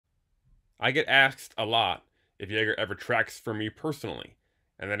I get asked a lot if Jaeger ever tracks for me personally,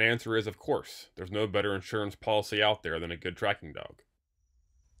 and that answer is of course. There's no better insurance policy out there than a good tracking dog.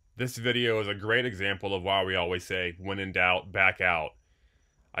 This video is a great example of why we always say, when in doubt, back out.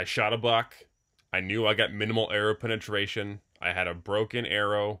 I shot a buck. I knew I got minimal arrow penetration. I had a broken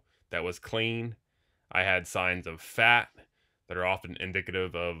arrow that was clean. I had signs of fat that are often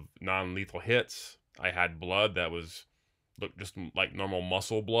indicative of non-lethal hits. I had blood that looked just like normal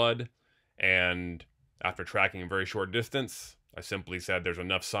muscle blood. And after tracking a very short distance, I simply said there's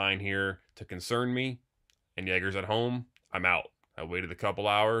enough sign here to concern me, and Jaeger's at home. I'm out. I waited a couple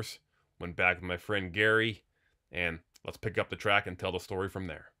hours, went back with my friend Gary, and let's pick up the track and tell the story from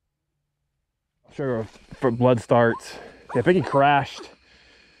there. Sure, for blood starts. Yeah, I think he crashed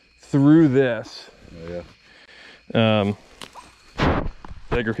through this. Oh, yeah.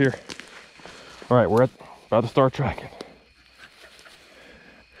 Jaeger here. All right, we're about to start tracking.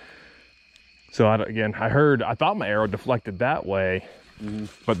 So I thought my arrow deflected that way,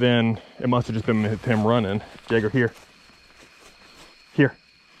 but then it must have just been him running. Jaeger here. Here.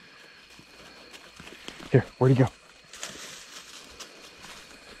 Here, where'd he go?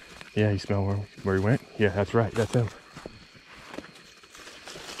 Yeah, you smell where he went? Yeah, that's right, that's him.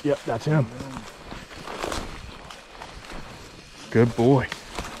 Yep, that's him. Good boy.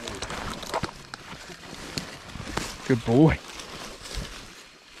 Good boy.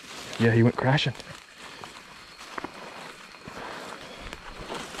 Yeah, he went crashing.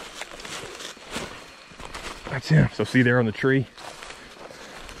 That's him. So see there on the tree?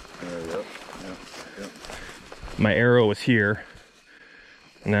 Yep. My arrow was here.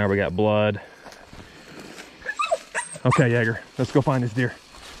 Now we got blood. Okay, Jaeger, let's go find this deer.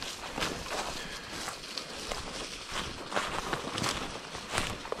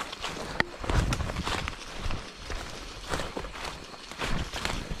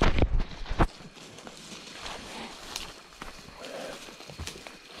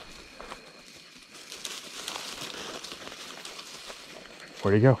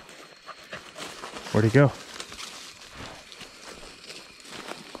 Where'd he go? Where'd he go?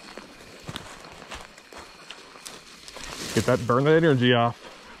 Burn that energy off.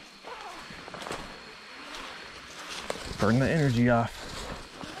 Burn the energy off.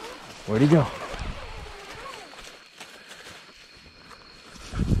 Where'd he go?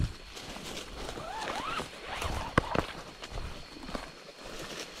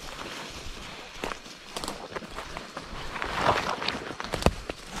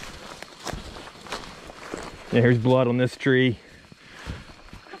 Yeah, here's blood on this tree.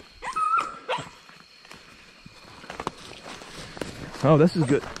 Oh, this is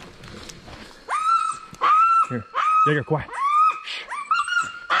good. Here, Jaeger, quiet. Shh.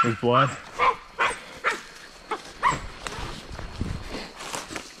 There's blood.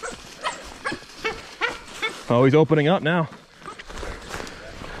 Oh, he's opening up now.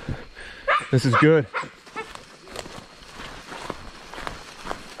 This is good.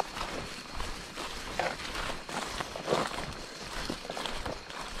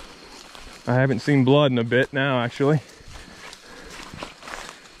 I haven't seen blood in a bit now, actually.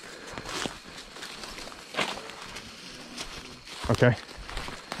 Okay.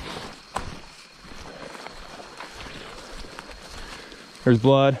 There's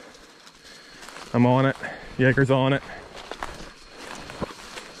blood. I'm on it. Jaeger's on it.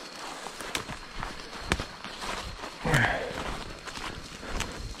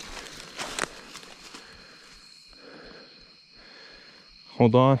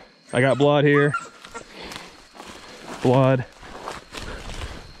 Hold on. I got blood here. Blood.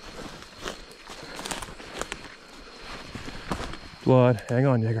 Blood. Hang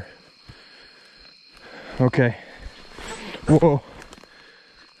on, Jaeger. Okay. Whoa.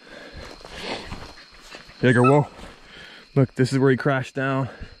 Jaeger, whoa. Look, this is where he crashed down.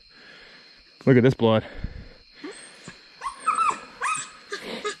 Look at this blood.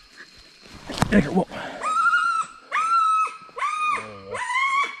 Jaeger, whoa.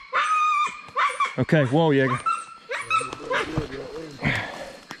 Okay, whoa, Jaeger.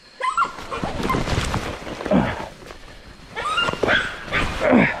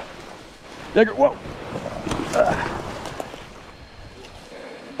 Jaeger, whoa.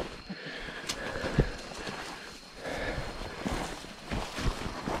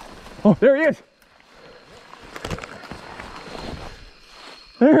 Oh, there he is.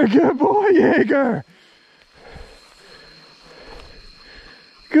 Very good boy, Jaeger.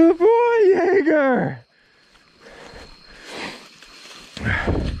 Good boy, Jaeger.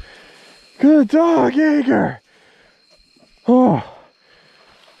 Good dog, Jaeger. Oh.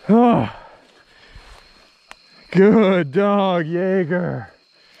 Oh. Good dog, Jaeger.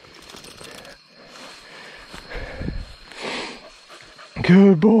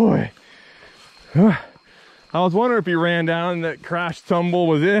 Good boy. I was wondering if he ran down and that crash tumble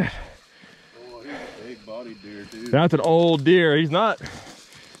was it. Oh, he's a big body deer, dude. That's an old deer. He's not,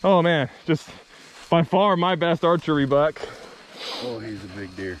 oh man, just by far my best archery buck. Oh, he's a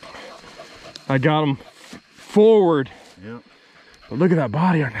big deer. I got him forward. Yep. But look at that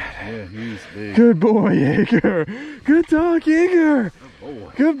body on that. Yeah, he's big. Good boy, Jaeger. Good dog, Jaeger. Good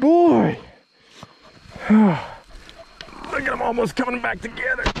boy. Good boy. Look at him almost coming back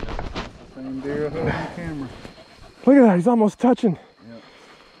together. Same deer I had on camera. Look at that, he's almost touching. Yep.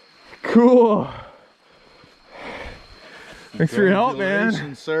 Cool. Thanks for your help, man.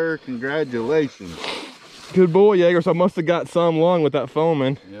 Congratulations, sir. Congratulations. Good boy, Jaeger. So I must have got some lung with that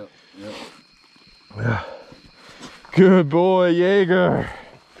foaming. Yep, yep. Yeah. Good boy, Jaeger.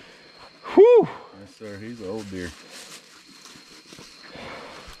 Whew. Yes, sir. He's an old deer.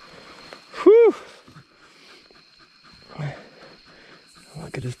 Whew.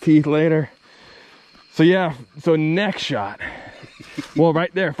 Look at his teeth later. So yeah, so neck shot. Well,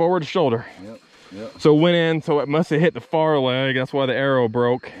 right there, forward shoulder. Yep, yep. So went in, so it must have hit the far leg. That's why the arrow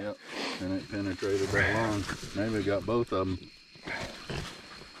broke. Yep. And it penetrated that long. Maybe it got both of them.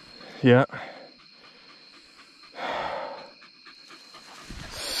 Yeah.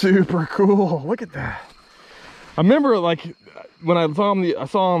 Super cool. Look at that. I remember like when I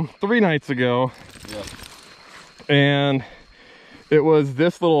saw him 3 nights ago. Yep. And it was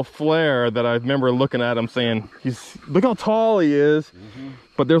this little flare that I remember looking at him saying, look how tall he is.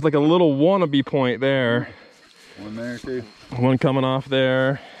 But there's like a little wannabe point there. One there too. One coming off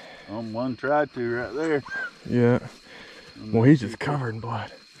there. One tried to right there. Yeah. Well, he's just covered in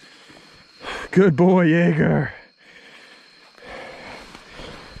blood. Good boy, Jaeger.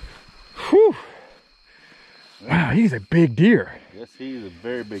 Whew. Wow, he's a big deer. Yes, he is a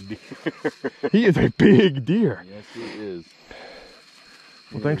very big deer. He is a big deer. Yes, he is.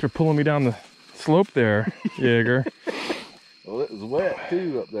 Well, thanks for pulling me down the slope there, Jaeger. Well, it was wet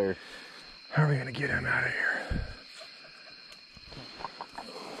too up there. How are we gonna get him out of here?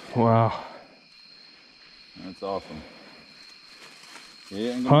 Wow. That's awesome.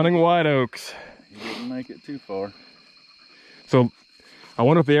 Yeah, Hunting white oaks. He didn't make it too far. So I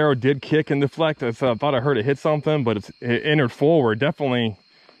wonder if the arrow did kick and deflect. I thought I heard it hit something, but it entered forward. Definitely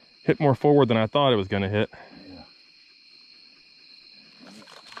hit more forward than I thought it was gonna hit. Yeah.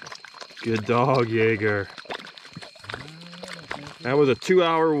 Good dog, Jaeger. That was a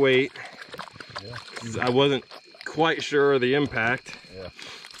 2-hour wait. Yeah. I wasn't quite sure of the impact. Yeah.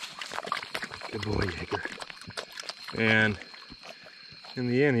 Good boy, Jaeger. And in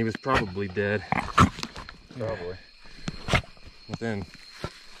the end, he was probably dead. Probably. Within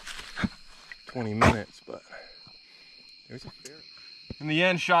 20 minutes, but there's a fair. In the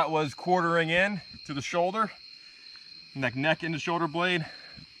end, shot was quartering in to the shoulder, neck into shoulder blade,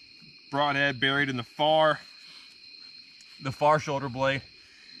 broadhead buried in the far shoulder blade,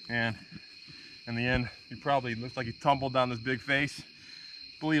 and in the end, he probably looks like he tumbled down this big face.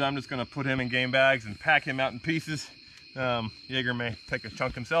 I believe I'm just gonna put him in game bags and pack him out in pieces. Jaeger may take a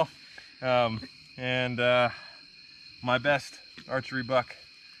chunk himself, and my best archery buck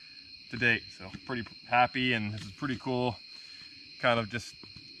to date. So pretty happy, and this is pretty cool. Kind of just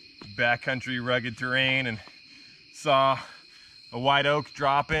backcountry rugged terrain, and saw a white oak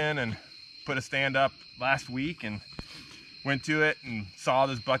drop in and put a stand up last week, and went to it and saw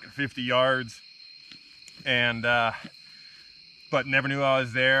this buck at 50 yards, and but never knew I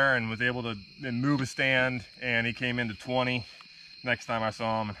was there, and was able to move a stand, and he came into 20 next time I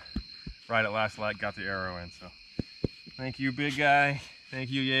saw him, and right at last light got the arrow in. So thank you, big guy. Thank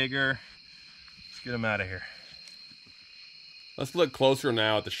you, Jaeger. Let's get him out of here. Let's look closer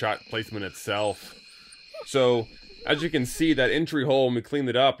now at the shot placement itself. So, as you can see, that entry hole, when we cleaned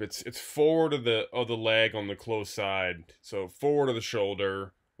it up, it's forward of the leg on the close side. So forward of the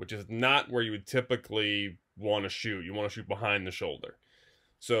shoulder, which is not where you would typically want to shoot. You want to shoot behind the shoulder.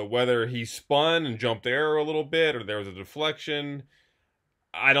 So whether he spun and jumped the arrow a little bit, or there was a deflection,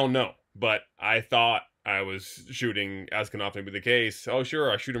 I don't know. But I thought I was shooting, as can often be the case. Oh,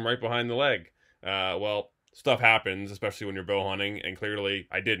 sure, I shoot him right behind the leg. Well, stuff happens, especially when you're bow hunting, and clearly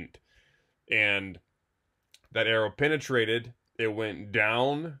I didn't. And that arrow penetrated, it went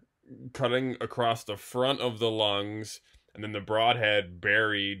down, cutting across the front of the lungs, and then the broadhead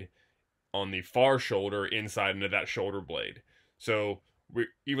buried on the far shoulder inside into that shoulder blade. So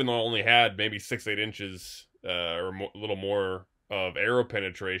even though I only had maybe 6-8 inches or a little more of arrow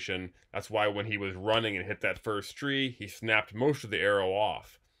penetration, that's why when he was running and hit that first tree, he snapped most of the arrow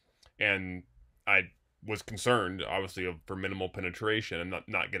off. And I was concerned, obviously, for minimal penetration and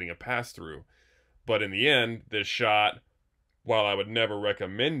not getting a pass through. But in the end, this shot while I would never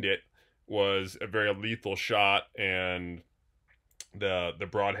recommend it, was a very lethal shot, and the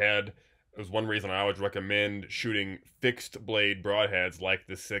broadhead is one reason I always recommend shooting fixed blade broadheads like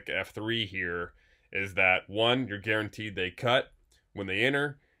the Sick F3 here, is that one, you're guaranteed they cut when they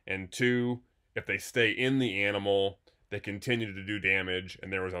enter, and two, if they stay in the animal, they continue to do damage,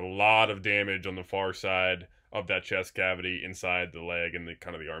 and there was a lot of damage on the far side of that chest cavity inside the leg and the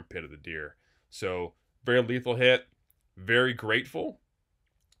kind of the armpit of the deer. So very lethal hit, very grateful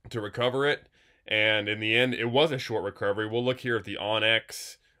to recover it. And in the end, it was a short recovery. We'll look here at the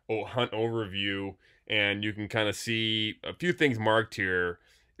onX hunt overview, and you can kind of see a few things marked here.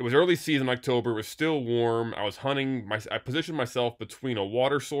 It was early season October. It was still warm. I was hunting. I positioned myself between a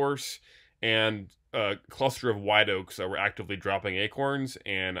water source and a cluster of white oaks that were actively dropping acorns,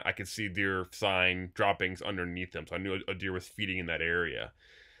 and I could see deer sign droppings underneath them. So I knew a deer was feeding in that area.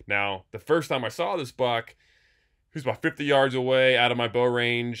 Now, the first time I saw this buck, he was about 50 yards away out of my bow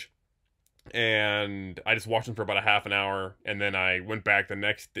range, and I just watched him for about a half an hour, and then I went back the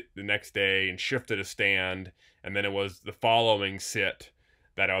next day and shifted a stand, and then it was the following sit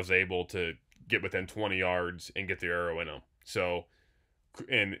that I was able to get within 20 yards and get the arrow in him. So,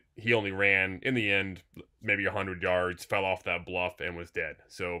 and he only ran, in the end, maybe 100 yards, fell off that bluff, and was dead.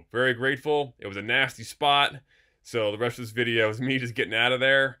 So, very grateful. It was a nasty spot. So, the rest of this video is me just getting out of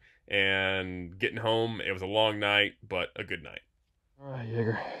there and getting home. It was a long night, but a good night. All right,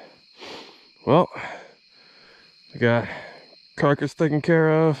 Jaeger. Well, we got carcass taken care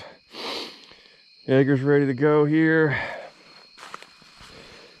of. Jaeger's ready to go here.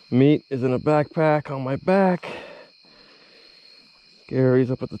 Meat is in a backpack on my back. Gary's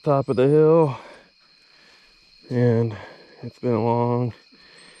up at the top of the hill. And it's been a long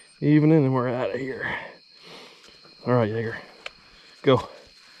evening and we're out of here. All right, Jaeger, go.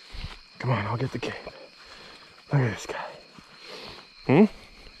 Come on, I'll get the cape. Look at this guy.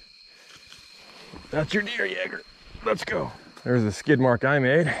 That's your deer, Jaeger. Let's go. There's the skid mark I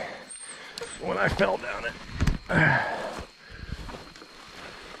made when I fell down it.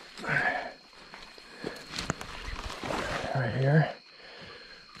 Right here.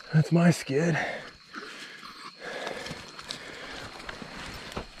 That's my skid.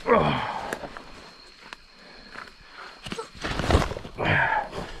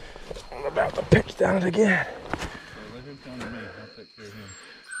 I'm about to pitch down it again.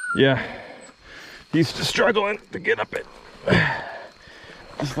 Yeah. He's just struggling to get up it.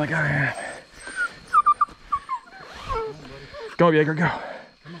 Just like I am. Go, Jaeger, go.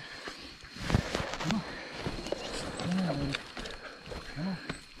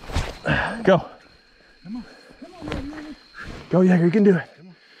 Go. Go, Jaeger, you can do it.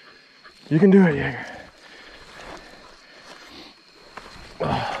 You can do it, Jaeger.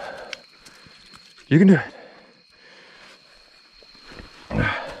 You can do it.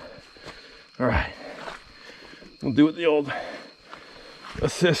 All right. We'll do it the old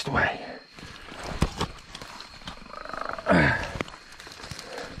assist way.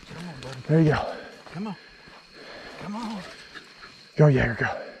 There you go. Come on. Come on. Go, Jaeger, go.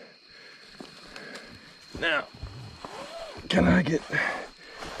 Now, can I get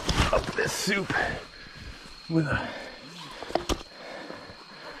up this soup with a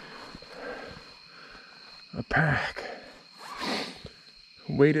pack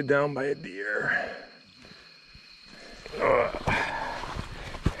weighted down by a deer?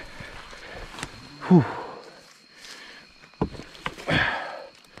 Whew.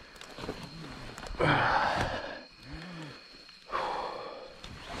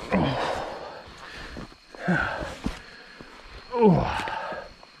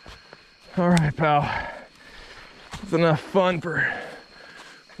 All right, pal. It's enough fun for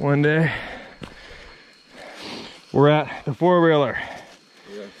one day. We're at the four-wheeler.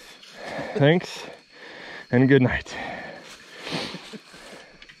 Yes. Thanks and good night.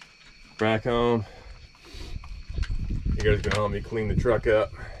 Back home. You guys can help me clean the truck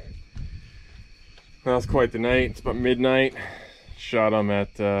up. Well, it's quite the night. It's about midnight. Shot him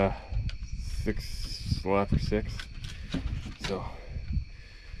at 6, well after 6. So,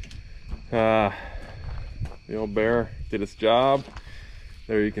 the old bear did its job.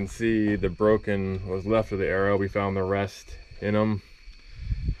 There you can see the broken was left of the arrow. We found the rest in them.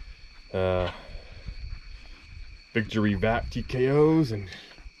 Victory VAP TKOs and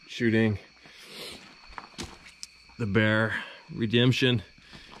shooting the bear redemption.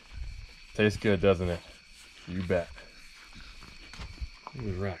 Tastes good, doesn't it? You bet.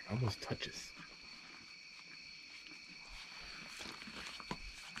 Ooh, rack almost touches.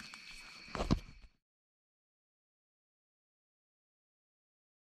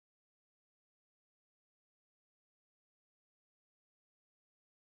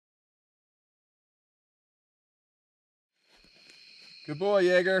 Good boy,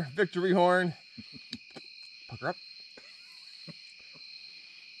 Jaeger. Victory horn. Pucker up.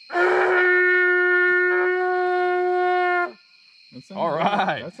 That All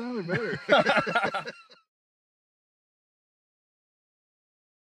right. That sounded better.